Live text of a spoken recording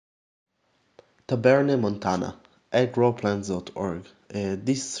Tabernaemontana, agrowplants.org.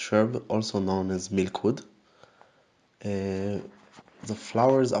 This shrub, also known as milkwood, the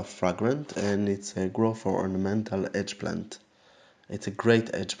flowers are fragrant and it's a grow for ornamental edge plant. It's a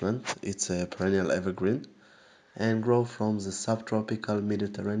great edge plant. It's a perennial evergreen and grow from the subtropical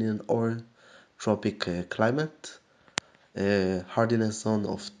Mediterranean or tropic climate, hardiness zone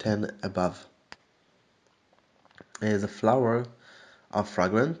of 10 above. The flower are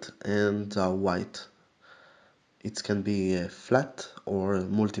fragrant and are white. It can be flat or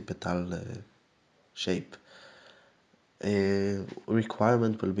multi-petal shape.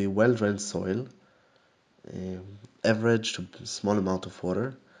 Requirement will be well-drained soil, average to small amount of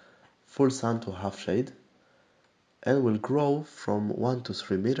water, full sun to half shade, and will grow from 1 to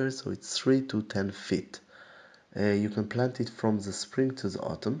 3 meters, so it's 3 to 10 feet. You can plant it from the spring to the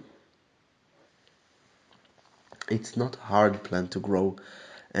autumn. It's not hard plant to grow,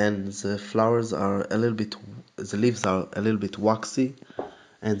 and the leaves are a little bit waxy,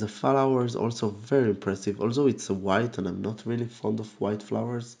 and the flowers also very impressive. Although it's white, and I'm not really fond of white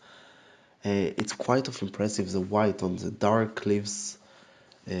flowers, it's quite of impressive. The white on the dark leaves,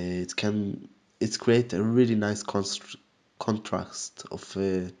 it create a really nice contrast of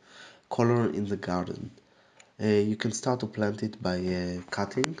color in the garden. You can start to plant it by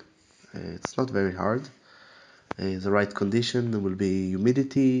cutting. It's not very hard. The right condition will be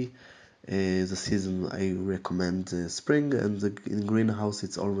humidity. The season I recommend spring, and in greenhouse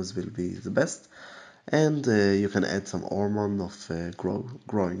it's always will be the best. And you can add some hormone of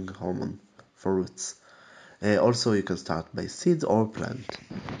growing hormone for roots. Also, you can start by seeds or plant.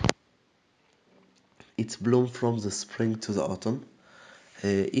 It's bloom from the spring to the autumn.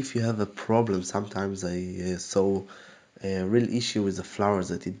 If you have a problem, sometimes I saw a real issue with the flowers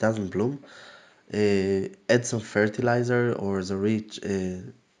that it doesn't bloom. Add some fertilizer or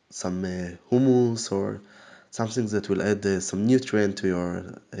some humus or something that will add some nutrient to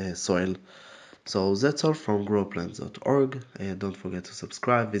your soil. So that's all from growplants.org. Don't forget to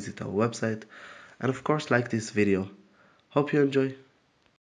subscribe, visit our website, and of course like this video. Hope you enjoy.